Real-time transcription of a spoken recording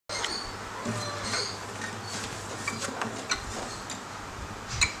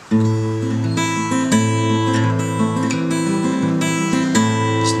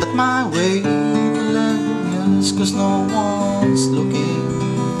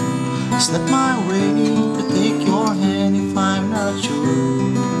It's not my way to take your hand if I'm not sure.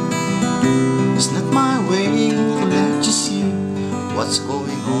 It's not my way to let you see what's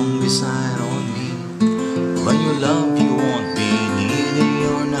going on beside on me. When you love, you won't be needing,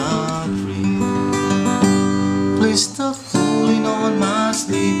 you're not free. Please stop pulling on my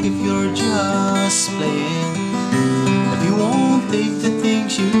sleeve if you're just playing. If you won't take the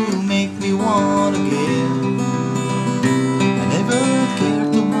things you make me want to give. I never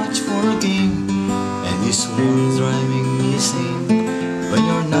cared too much for a game, and this one's driving me insane. When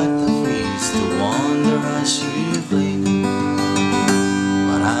you're not afraid to wander as you play.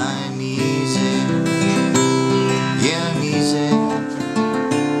 But I'm easy, yeah I'm easy.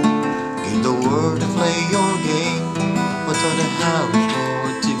 Give the word to play your game, but on the how it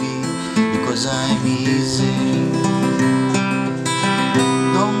ought to be, because I'm easy.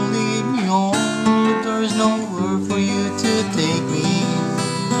 Don't leave me on if there's nowhere for you to take me.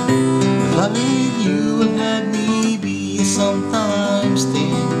 Loving you will have me be sometimes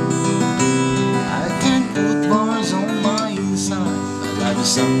thin. I can put bars on my inside, but love is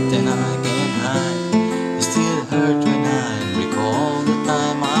something I can't hide. It still hurts when I recall the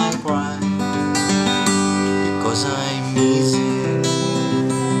time I cried. Because I'm easy,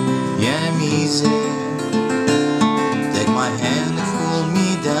 yeah I'm easy. Take my hand and pull me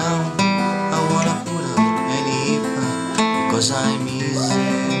down. I wanna put up any fight, because I'm easy.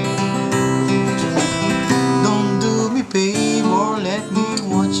 Babe, or let me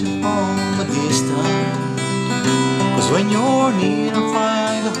watch you from a distance. Cause when you're near, I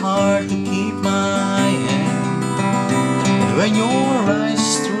find it hard to keep my hand. And when your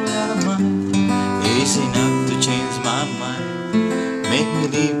eyes through out of mine, it's enough to change my mind. Make me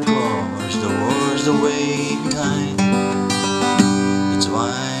leave cause the world's the way behind. That's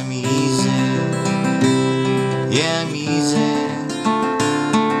why I'm easy, yeah I'm easy.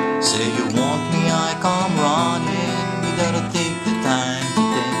 Say you want me, I come running. Gotta take the time to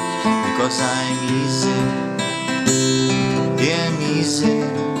think, because I'm easy, yeah I'm easy.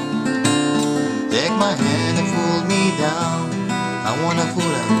 Take my hand and pull me down. I wanna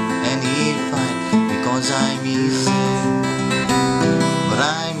pull up any fight, because I'm easy. But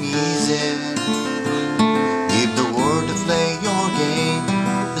I'm easy.